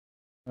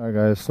Alright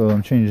guys, so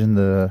I'm changing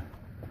the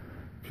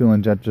fuel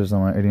injectors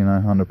on my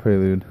 89 Honda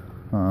Prelude.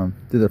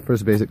 Did the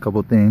first basic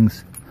couple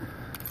things.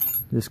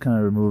 Just kind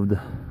of removed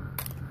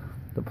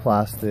the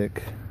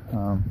plastic,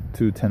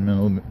 two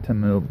 10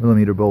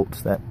 millimeter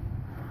bolts that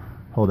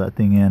hold that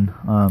thing in.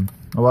 I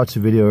watched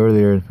a video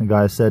earlier, the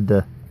guy said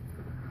to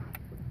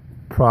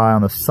pry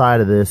on the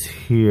side of this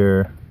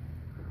here,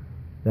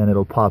 then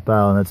it'll pop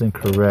out, and that's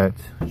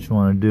incorrect. What you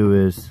want to do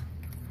is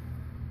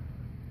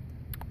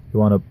you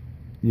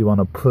want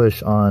to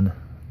push on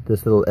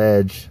this little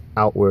edge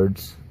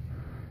outwards,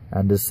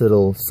 and this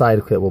little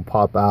side clip will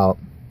pop out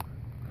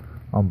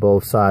on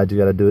both sides. You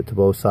got to do it to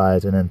both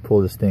sides and then pull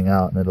this thing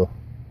out, and it'll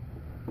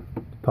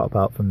pop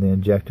out from the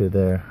injector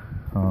there.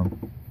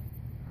 Then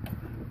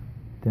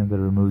I'm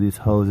going to remove these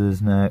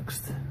hoses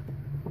next,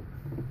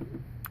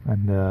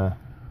 and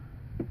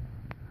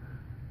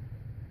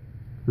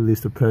release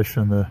the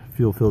pressure on the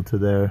fuel filter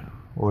there,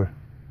 or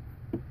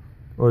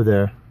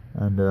there,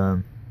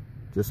 and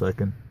just so I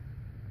can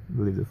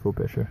relieve the fuel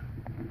pressure.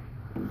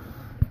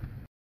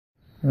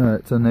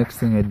 Alright, so next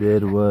thing I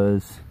did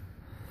was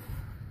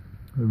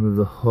remove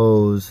the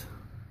hose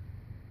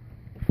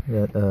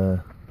that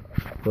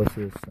goes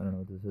to this, I don't know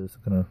what this is,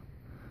 kind of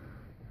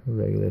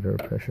regulator or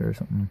pressure or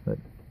something, but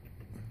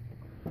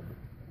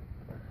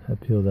I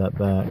peel that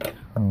back,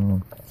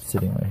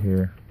 sitting right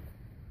here,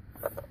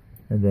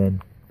 and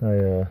then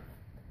I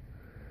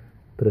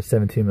put a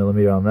 17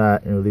 millimeter on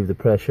that and relieve the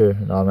pressure,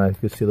 and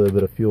automatically see a little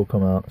bit of fuel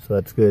come out, so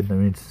that's good. That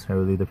means I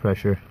relieve the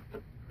pressure.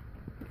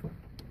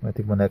 I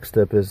think my next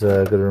step is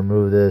going to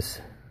remove this.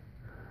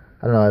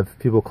 I don't know if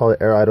people call it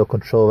air idle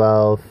control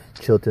valve.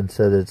 Chilton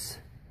said it's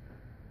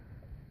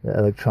the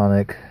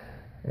electronic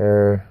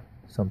air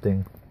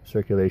something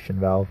circulation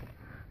valve,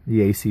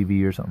 the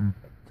ACV or something.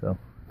 So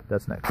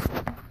that's next.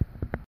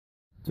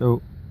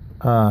 So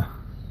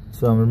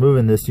I'm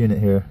removing this unit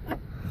here.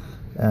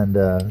 And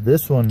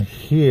this one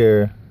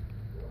here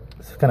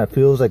kind of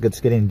feels like it's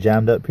getting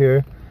jammed up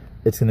here.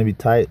 It's going to be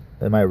tight.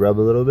 It might rub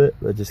a little bit,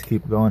 but just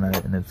keep going at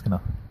it and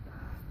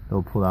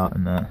it'll pull out.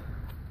 And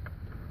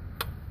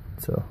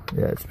so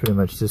yeah, it's pretty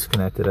much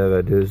disconnected. All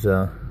I gotta do is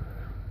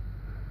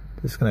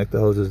disconnect the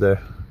hoses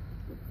there.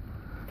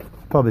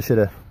 Probably should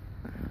have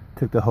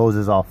took the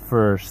hoses off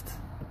first,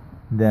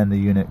 then the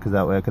unit, because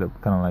that way I could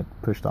have kind of like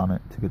pushed on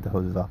it to get the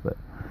hoses off, but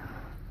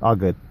all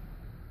good.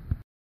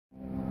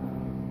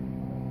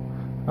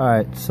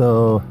 Alright,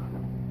 so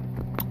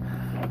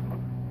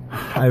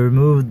I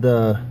removed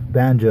the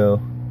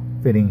banjo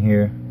fitting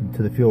here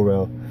to the fuel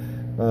rail.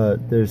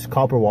 There's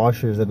copper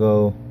washers that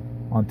go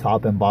on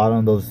top and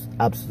bottom. Those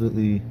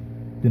absolutely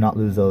do not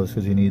lose those,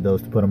 because you need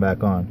those to put them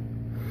back on.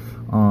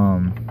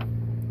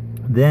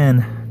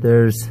 Then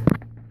there's,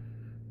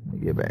 let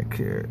me get back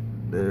here,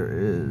 there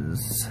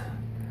is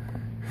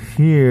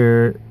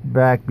here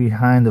back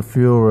behind the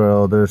fuel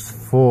rail, there's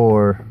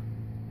four.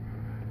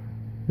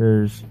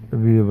 There's a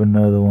view of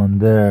another one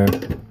there.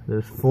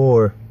 There's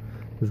four.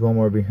 There's one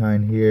more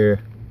behind here,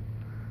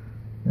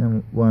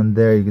 and one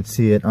there. You can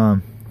see it.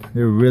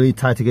 They're really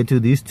tight to get to.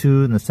 These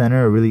two in the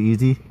center are really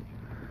easy.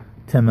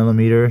 10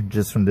 millimeter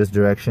just from this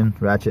direction.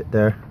 Ratchet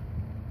there.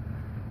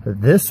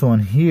 This one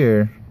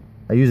here,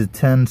 I use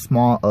a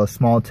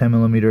small 10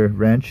 millimeter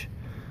wrench.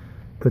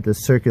 Put the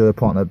circular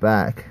part on the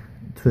back,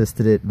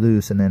 twisted it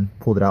loose, and then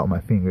pulled it out with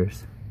my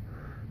fingers.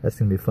 That's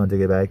gonna be fun to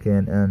get back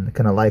in. And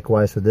kind of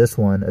likewise for this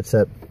one,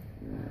 except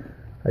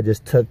I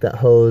just took that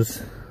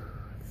hose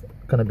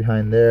kind of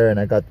behind there, and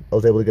I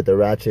was able to get the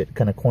ratchet,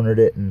 kind of cornered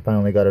it, and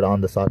finally got it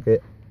on the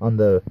socket, on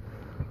the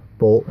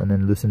bolt, and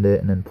then loosened it,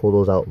 and then pulled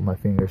those out with my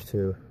fingers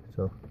too.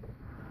 So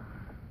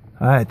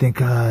I think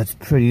it's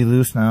pretty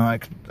loose now. I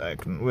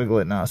can wiggle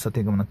it now, so I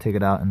think I'm gonna take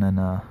it out, and then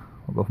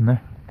we'll go from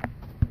there.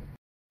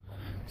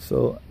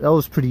 So that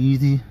was pretty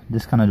easy.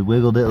 Just kind of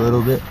wiggled it a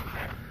little bit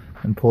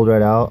and pulled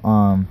right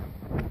out.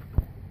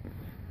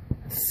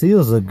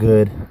 Seals look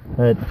good,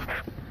 but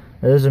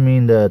that doesn't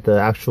mean that the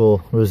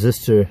actual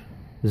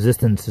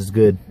resistance is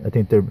good. I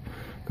think they're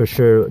for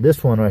sure.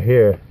 This one right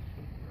here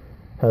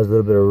has a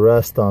little bit of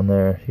rust on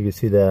there. You can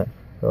see that.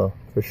 So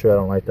for sure I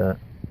don't like that.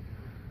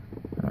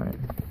 Alright,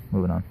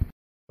 moving on.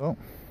 So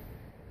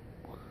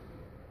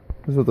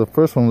this is what the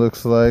first one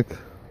looks like.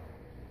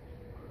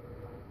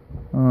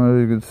 I don't know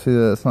if you can see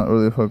that. It's not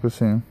really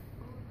focusing.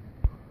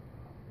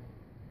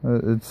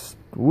 It's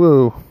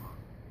woo.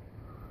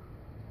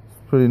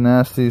 Pretty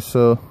nasty,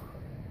 so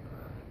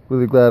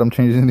really glad I'm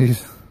changing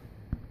these.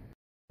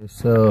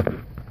 So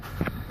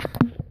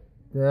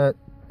that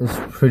is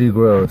pretty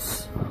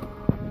gross.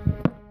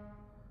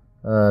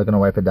 Gonna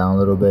wipe it down a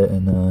little bit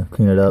and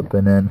clean it up,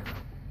 and then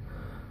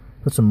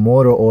put some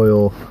motor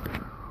oil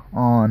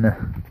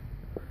on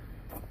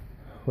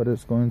what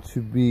is going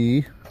to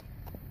be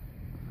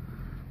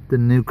the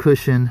new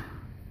cushion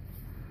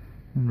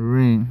and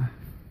ring.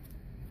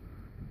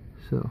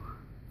 So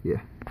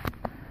yeah,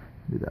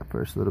 do that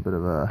first. A little bit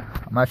of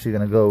I'm actually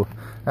gonna go,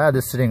 I had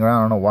this sitting around,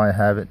 I don't know why I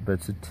have it, but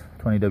it's a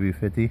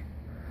 20W50.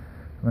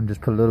 I'm gonna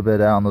just put a little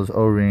bit out on those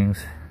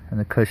O-rings and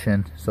the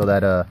cushion, so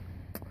that I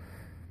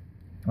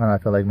don't know, I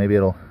feel like maybe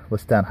it'll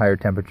withstand higher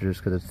temperatures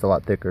because it's a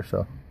lot thicker.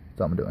 So that's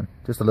what I'm doing,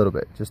 just a little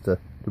bit, just to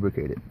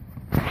lubricate it.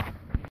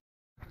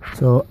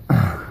 So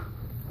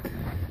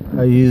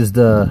I used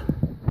a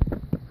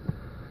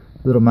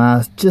little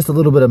mask, just a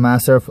little bit of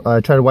mask there.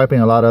 I tried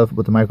wiping a lot of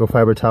with the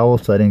microfiber towel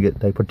so I didn't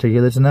get like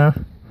particulates in there.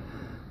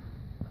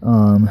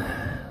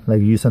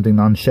 Like use something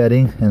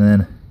non-shedding, and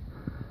then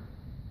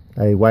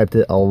I wiped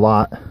it a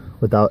lot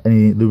without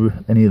any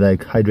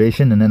like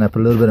hydration, and then I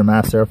put a little bit of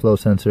mass airflow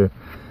sensor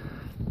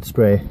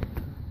spray,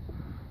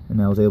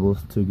 and I was able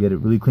to get it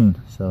really clean.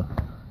 So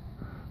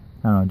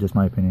I don't know, just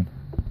my opinion.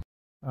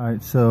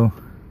 Alright, so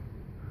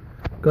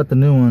got the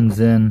new ones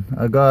in.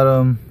 I got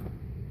them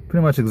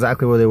pretty much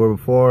exactly where they were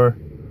before.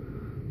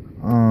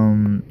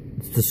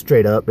 It's just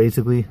straight up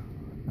basically,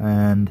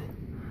 and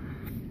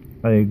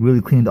I really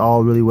cleaned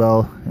all really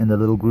well in the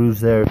little grooves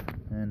there.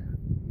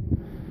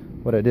 And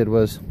what I did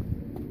was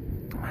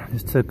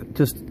just took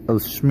just a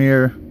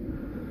smear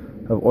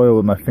of oil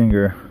with my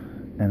finger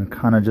and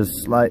kind of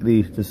just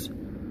slightly just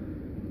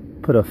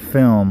put a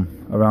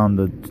film around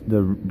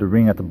the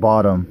ring at the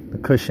bottom, the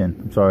cushion,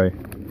 I'm sorry,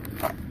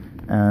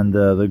 and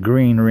the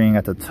green ring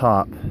at the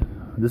top.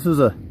 This is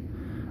a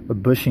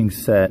bushing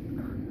set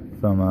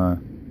from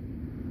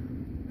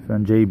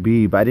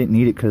JB, but I didn't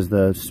need it because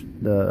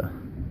the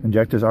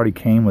injectors already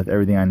came with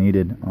everything I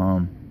needed.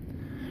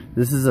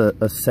 This is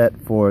a set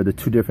for the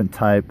two different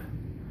type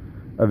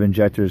of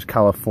injectors,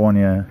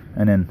 California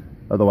and then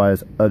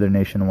otherwise other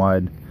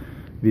nationwide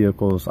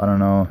vehicles. I don't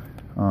know,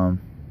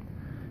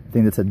 I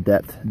think it's a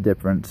depth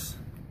difference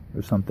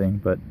or something,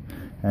 but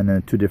and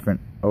then two different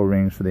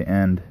O-rings for the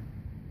end.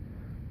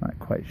 Not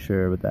quite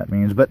sure what that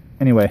means, but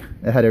anyway,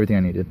 it had everything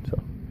I needed.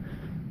 So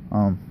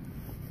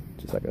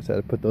just like I said,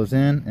 I put those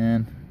in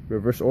and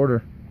reverse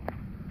order.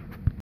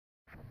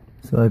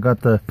 So I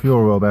got the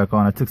fuel roll back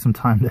on. I took some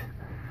time to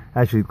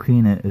actually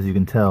clean it, as you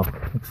can tell.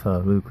 It looks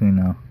really clean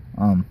now.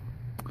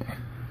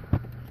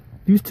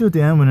 These two at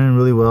the end went in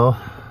really well.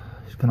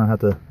 Just kind of have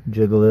to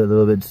jiggle it a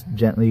little bit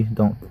gently.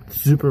 Don't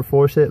super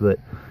force it, but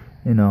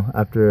you know,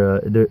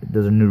 after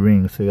there's a new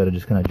ring, so you got to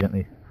just kind of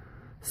gently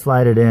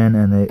slide it in,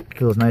 and it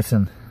feels nice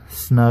and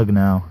snug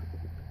now,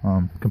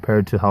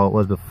 compared to how it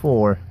was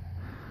before.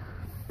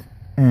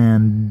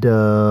 And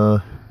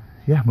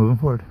yeah, moving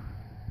forward.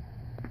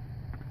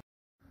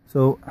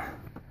 So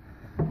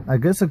I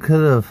guess I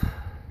could have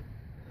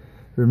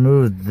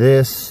removed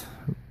this.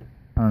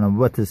 I don't know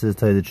what this is, to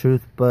tell you the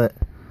truth, but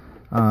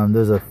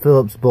there's a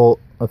Phillips bolt,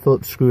 a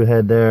Phillips screw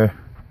head there,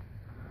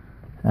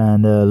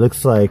 and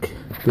looks like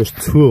there's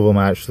two of them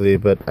actually,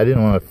 but I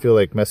didn't want to feel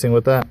like messing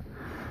with that,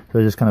 so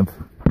I just kind of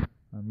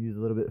use a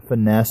little bit of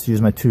finesse,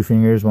 use my two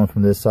fingers, one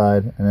from this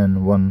side and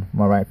then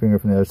my right finger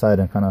from the other side,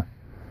 and kind of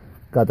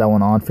got that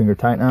one on finger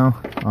tight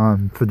now.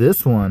 For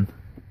this one,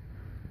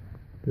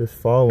 this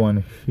far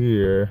one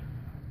here,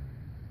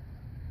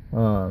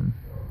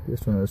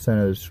 this one in the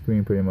center of the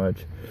screen pretty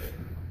much,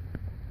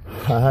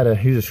 I had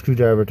to use a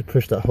screwdriver to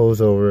push that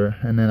hose over,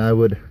 and then I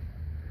would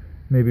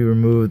maybe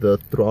remove the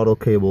throttle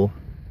cable,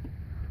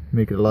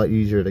 make it a lot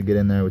easier to get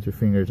in there with your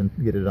fingers and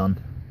get it on.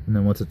 And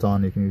then once it's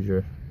on, you can use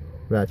your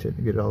ratchet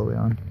to get it all the way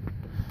on.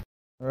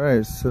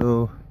 Alright,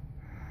 so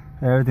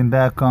I have everything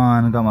back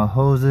on. I got my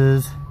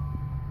hoses.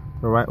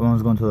 The right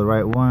one's going to the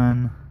right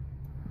one.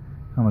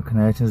 Got my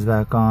connections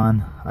back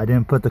on. I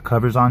didn't put the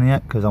covers on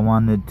yet because I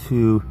wanted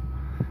to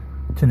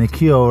turn the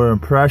key over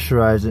and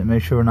pressurize it,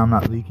 make sure I'm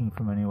not leaking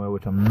from anywhere,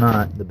 which I'm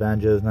not. The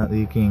banjo is not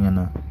leaking, and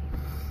none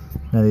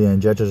of the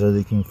injectors are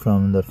leaking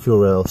from the fuel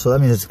rail, so that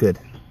means it's good.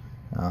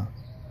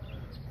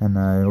 And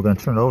we're going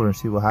to turn it over and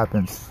see what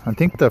happens. I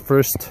think the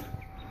first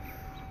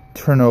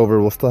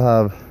turnover will still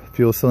have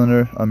fuel and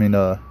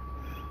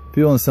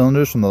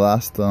cylinders from the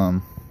last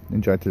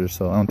injectors,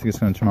 so I don't think it's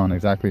going to turn on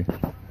exactly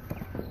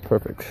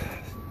perfect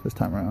this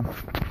time around.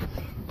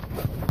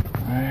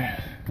 Alright.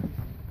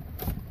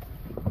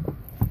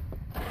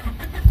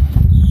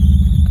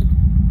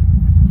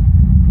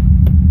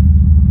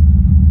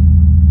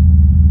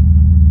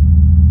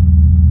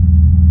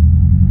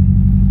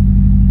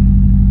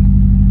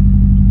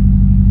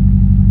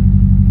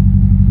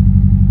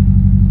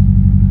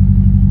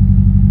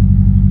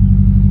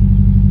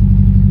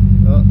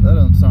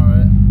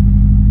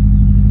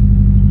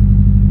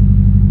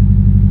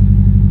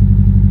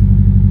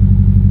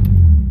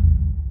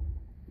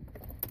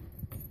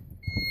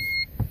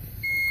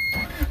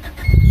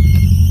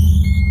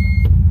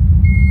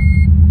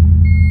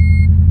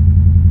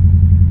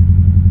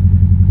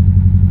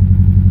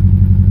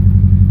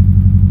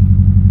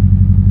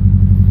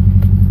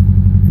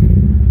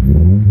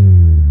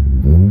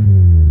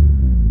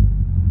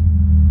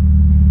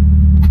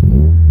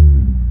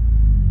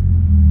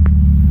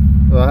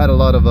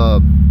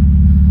 Of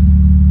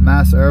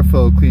mass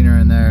airflow cleaner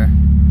in there.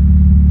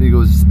 I think it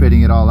was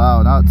spitting it all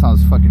out. Now it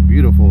sounds fucking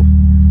beautiful.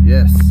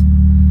 Yes.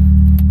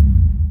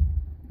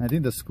 I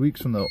think the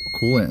squeaks from the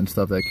coolant and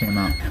stuff that came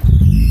out.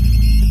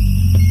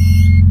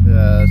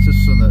 Yeah,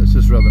 it's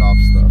just rubbing off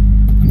stuff.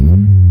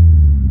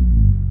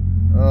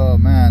 Oh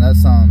man, that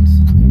sounds.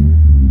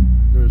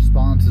 The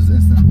response is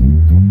instant.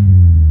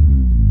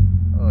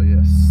 Oh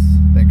yes.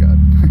 Thank God.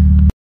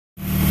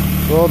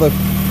 Well,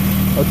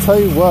 I'll tell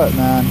you what,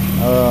 man.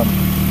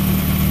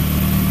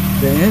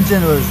 The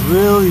engine was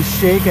really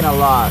shaking a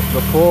lot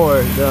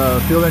before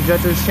the fuel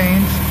injectors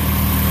changed.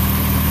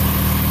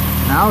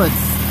 Now it's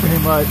pretty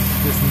much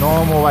just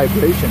normal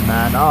vibration,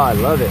 man. Oh, I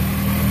love it.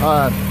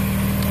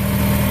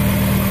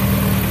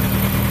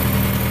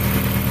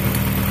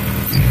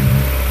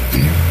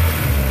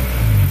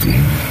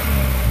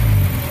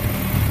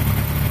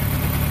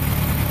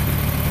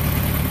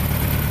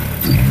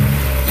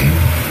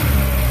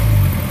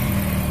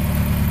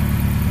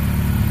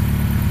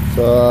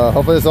 So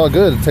hopefully it's all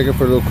good. Take it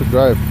for a little quick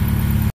drive.